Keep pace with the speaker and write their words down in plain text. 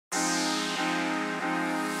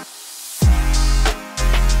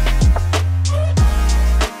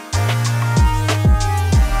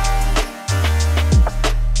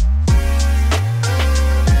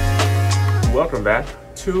welcome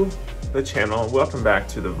back to the channel. Welcome back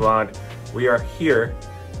to the vlog. We are here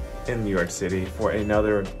in New York City for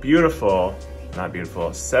another beautiful, not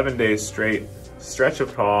beautiful, 7 days straight stretch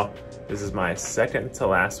of call. This is my second to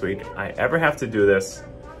last week I ever have to do this,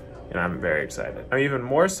 and I'm very excited. I'm even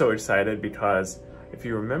more so excited because if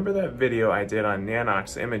you remember that video I did on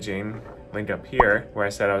Nanox imaging, link up here, where I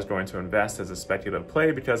said I was going to invest as a speculative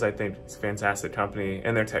play because I think it's a fantastic company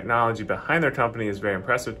and their technology behind their company is very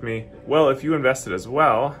impressive with me. Well, if you invested as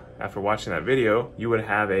well, after watching that video, you would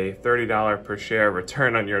have a $30 per share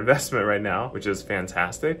return on your investment right now, which is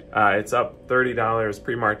fantastic. It's up $30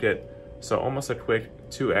 pre-market, so almost a quick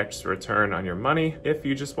 2x return on your money if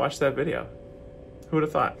you just watch that video. Who would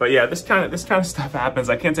have thought? But yeah, this kind of stuff happens.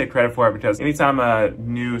 I can't take credit for it because anytime a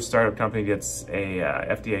new startup company gets a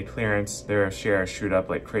FDA clearance, their shares shoot up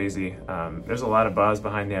like crazy. There's a lot of buzz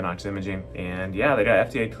behind Nanox imaging, and yeah, they got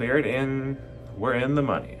FDA cleared and we're in the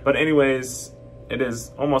money. But anyways, it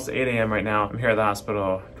is almost 8 a.m. right now. I'm here at the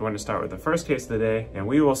hospital, going to start with the first case of the day, and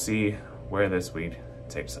we will see where this week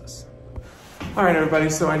takes us. All right, everybody,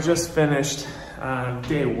 so I just finished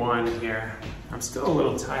day one here. I'm still a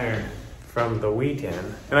little tired from the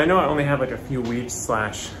weekend. And I know I only have like a few weeks /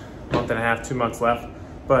 month and a half, 2 months left,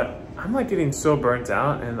 but I'm like getting so burnt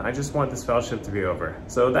out and I just want this fellowship to be over.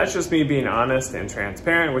 So that's just me being honest and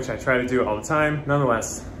transparent, which I try to do all the time.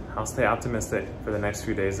 Nonetheless, I'll stay optimistic for the next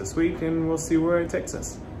few days this week and we'll see where it takes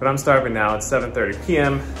us. But I'm starving now. It's 7:30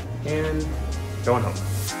 p.m. and going home.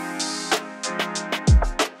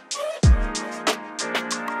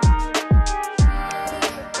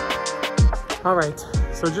 All right,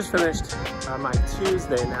 so just finished my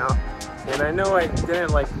Tuesday now, and I know I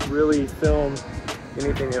didn't like really film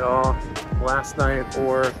anything at all last night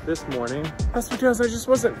or this morning. That's because I just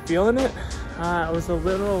wasn't feeling it. I was a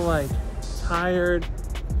little like tired,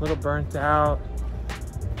 a little burnt out.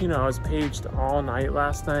 You know, I was paged all night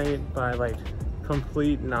last night by like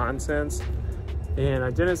complete nonsense. And I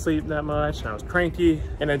didn't sleep that much, and I was cranky,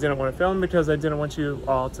 and I didn't want to film because I didn't want you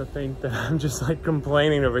all to think that I'm just like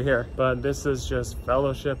complaining over here. But this is just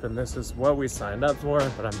fellowship, and this is what we signed up for,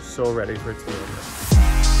 but I'm so ready for it to be over.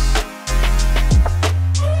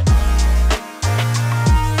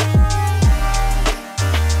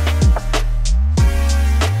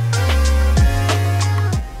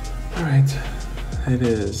 All right, it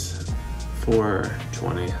is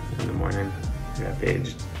 4:20 in the morning. I got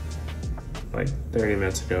paged like 30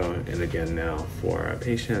 minutes ago and again now for a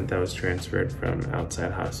patient that was transferred from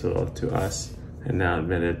outside hospital to us and now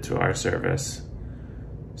admitted to our service.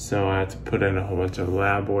 So I had to put in a whole bunch of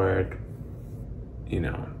lab work, you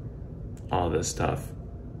know, all this stuff.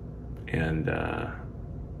 And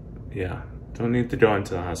yeah, don't need to go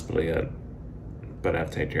into the hospital yet, but I have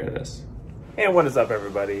to take care of this. And what is up,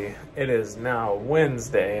 everybody? It is now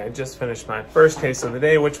Wednesday. I just finished my first case of the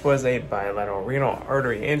day, which was a bilateral renal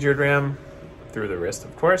artery angiogram through the wrist,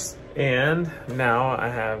 of course. And now I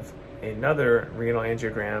have another renal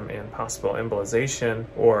angiogram and possible embolization,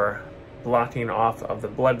 or blocking off of the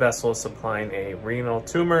blood vessels supplying a renal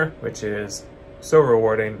tumor, which is so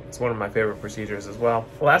rewarding. It's one of my favorite procedures as well.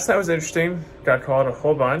 Last night was interesting. Got called a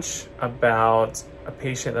whole bunch about a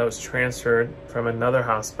patient that was transferred from another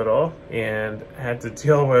hospital and had to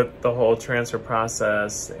deal with the whole transfer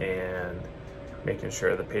process and making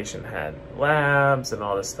sure the patient had labs and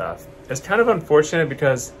all this stuff. It's kind of unfortunate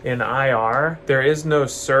because in IR, there is no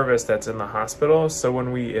service that's in the hospital. So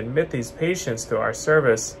when we admit these patients to our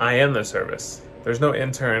service, I am the service. There's no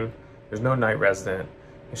intern, there's no night resident,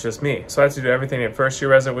 it's just me. So I have to do everything a first year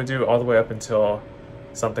resident would do all the way up until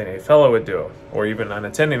something a fellow would do, or even an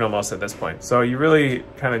attending almost at this point. So you really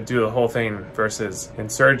kind of do the whole thing versus in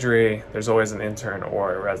surgery, there's always an intern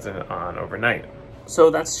or a resident on overnight. So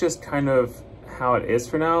that's just kind of how it is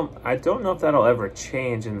for now. I don't know if that'll ever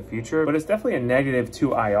change in the future, but it's definitely a negative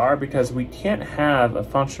to IR because we can't have a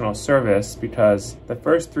functional service because the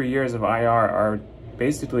first 3 years of IR are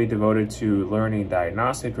basically devoted to learning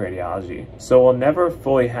diagnostic radiology. So we'll never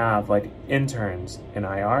fully have like interns in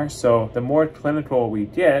IR. So the more clinical we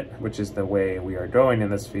get, which is the way we are going in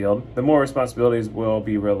this field, the more responsibilities will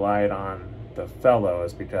be relied on the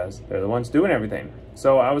fellows because they're the ones doing everything.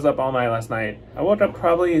 So I was up all night last night. I woke up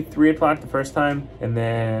probably 3 o'clock the first time and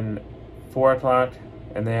then 4 o'clock,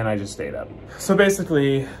 and then I just stayed up. So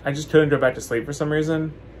basically I just couldn't go back to sleep for some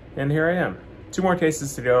reason, and here I am. 2 more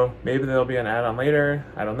cases to go. Maybe there'll be an add-on later,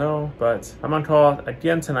 I don't know, but I'm on call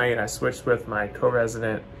again tonight. I switched with my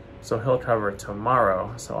co-resident, so he'll cover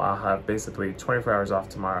tomorrow. So I'll have basically 24 hours off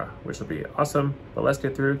tomorrow, which will be awesome, but let's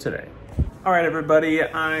get through today. All right, everybody,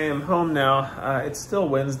 I am home now. It's still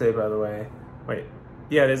Wednesday, by the way. Wait,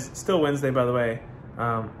 yeah, it is still Wednesday, by the way.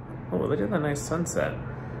 Oh, look at that nice sunset.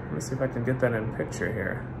 Let me see if I can get that in picture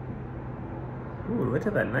here. Ooh, look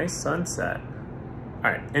at that nice sunset.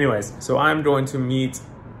 All right, anyways, so I'm going to meet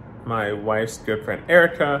my wife's good friend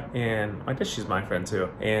Erica, and I guess she's my friend too,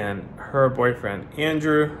 and her boyfriend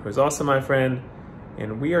Andrew, who's also my friend,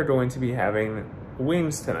 and we are going to be having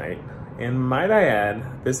wings tonight. And might I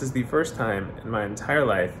add, this is the first time in my entire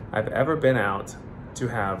life I've ever been out to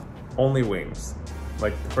have only wings.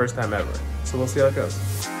 Like the first time ever. So we'll see how it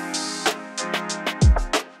goes.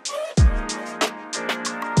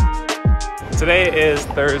 Today is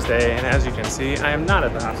Thursday, and as you can see, I am not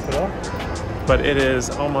at the hospital, but it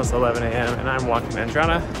is almost 11 a.m. and I'm walking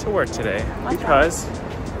Andronna to work today because,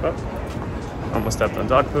 almost stepped on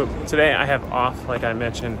dog poop. Today I have off, like I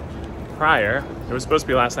mentioned prior. It was supposed to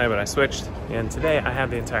be last night, but I switched, and today I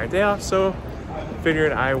have the entire day off, so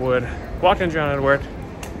figured I would walk Andronna to work,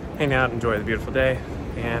 hang out, enjoy the beautiful day,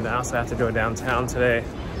 and I also have to go downtown today,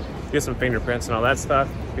 get some fingerprints and all that stuff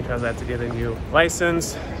because I have to get a new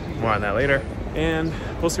license. More on that later, and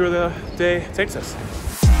we'll see where the day takes us.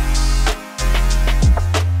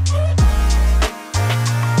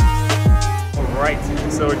 All right,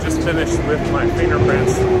 so I just finished with my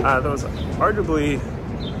fingerprints. That was arguably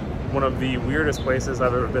one of the weirdest places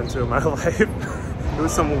I've ever been to in my life. It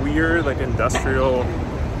was some weird, like, industrial,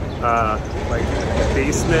 like,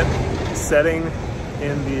 basement setting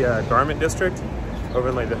in the garment district over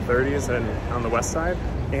in like the 30s and on the west side.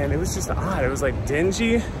 And it was just odd. It was like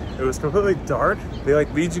dingy. It was completely dark. They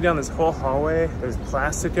like lead you down this whole hallway. There's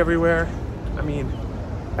plastic everywhere. I mean,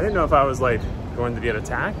 I didn't know if I was like going to get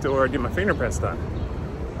attacked or get my fingerprints done,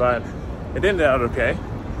 but it ended out okay.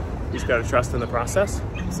 You just gotta trust in the process.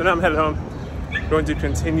 So now I'm headed home. Going to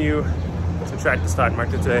continue to track the stock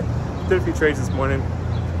market today. Did a few trades this morning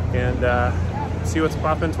and see what's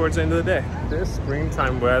popping towards the end of the day. This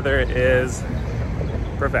springtime weather is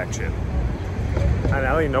perfection. I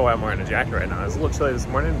don't even know why I'm wearing a jacket right now. It's a little chilly this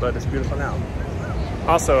morning, but it's beautiful now.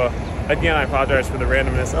 Also, again, I apologize for the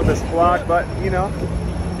randomness of this vlog, but you know,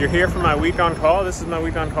 you're here for my week on call. This is my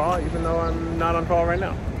week on call, even though I'm not on call right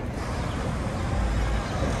now.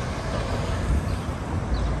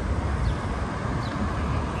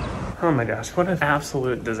 Oh my gosh, what an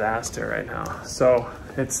absolute disaster right now. So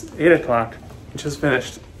it's 8 o'clock, just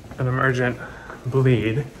finished an emergent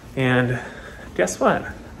bleed, and guess what?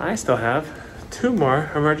 I still have 2 more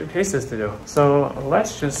emergent cases to do. So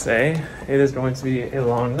let's just say it is going to be a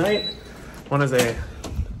long night. One is a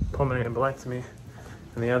pulmonary embolectomy,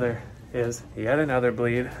 and the other is yet another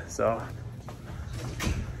bleed. So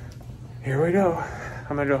here we go.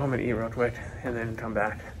 I'm gonna go home and eat real quick and then come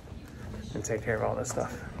back and take care of all this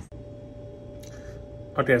stuff.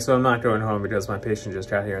 Okay, so I'm not going home because my patient just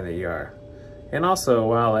got here in the ER. And also,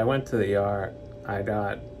 while I went to the ER, I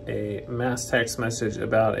got a mass text message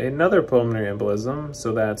about another pulmonary embolism.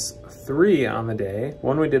 So that's 3 on the day.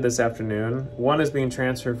 One we did this afternoon. One is being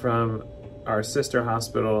transferred from our sister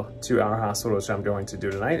hospital to our hospital, which I'm going to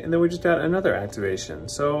do tonight. And then we just got another activation.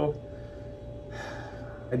 So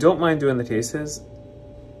I don't mind doing the cases,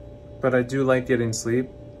 but I do like getting sleep.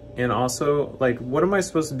 And also, like, what am I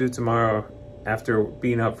supposed to do tomorrow after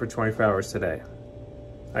being up for 24 hours today?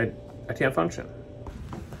 I can't function.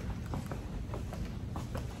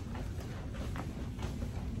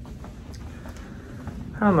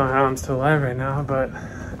 I don't know how I'm still alive right now, but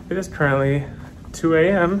it is currently 2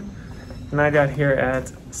 a.m. and I got here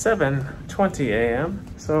at 7:20 a.m.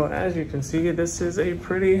 So as you can see, this is a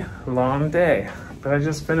pretty long day, but I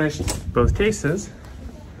just finished both cases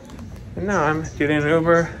and now I'm getting an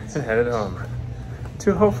Uber and headed home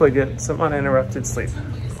to hopefully get some uninterrupted sleep.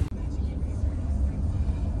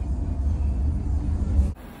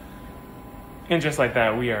 And just like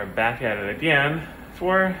that, we are back at it again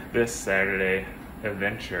for this Saturday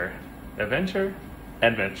adventure.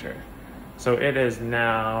 So it is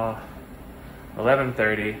now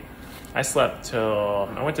 11:30.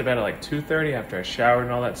 I went to bed at like 2:30 after I showered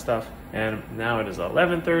and all that stuff. And now it is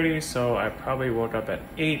 11:30, so I probably woke up at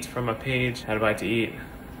 8 from a page, had a bite to eat,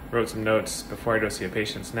 wrote some notes before I go see a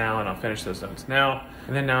patient now, and I'll finish those notes now.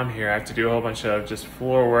 And then now I'm here. I have to do a whole bunch of just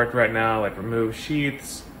floor work right now, like remove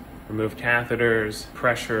sheaths, remove catheters,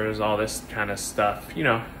 pressures, all this kind of stuff. You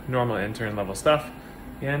know, normal intern level stuff.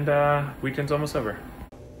 And weekend's almost over.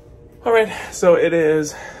 All right, so it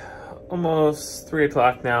is almost 3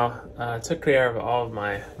 o'clock now. Took care of all of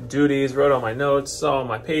my duties, wrote all my notes, saw all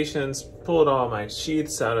my patients, pulled all my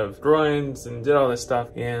sheaths out of groins and did all this stuff.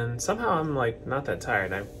 And somehow I'm like not that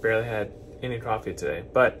tired. I barely had any coffee today,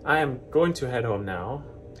 but I am going to head home now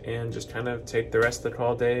and just kind of take the rest of the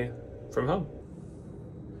call day from home.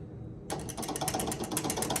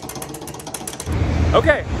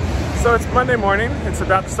 Okay, So it's Monday morning, it's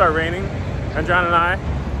about to start raining, and John and I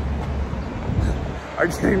are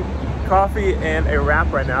getting coffee and a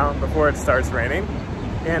wrap right now before it starts raining.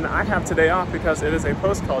 And I have today off because it is a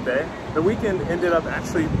post-call day. The weekend ended up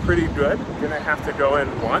actually pretty good. Didn't have to go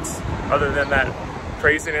in once, other than that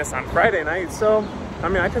craziness on Friday night. So, I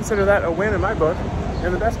mean, I consider that a win in my book.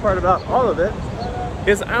 And the best part about all of it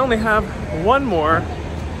is I only have one more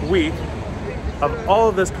week of all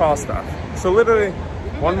of this call stuff. So literally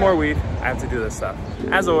one more week, I have to do this stuff.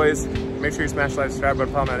 As always, make sure you smash like, subscribe, go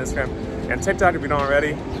to follow me on Instagram and TikTok if you don't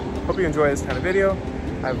already. Hope you enjoy this kind of video.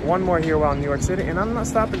 I have one more here while in New York City, and I'm not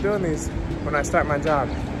stopping doing these when I start my job.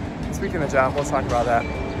 Speaking of job, we'll talk about that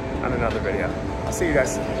on another video. I'll see you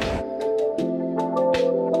guys soon.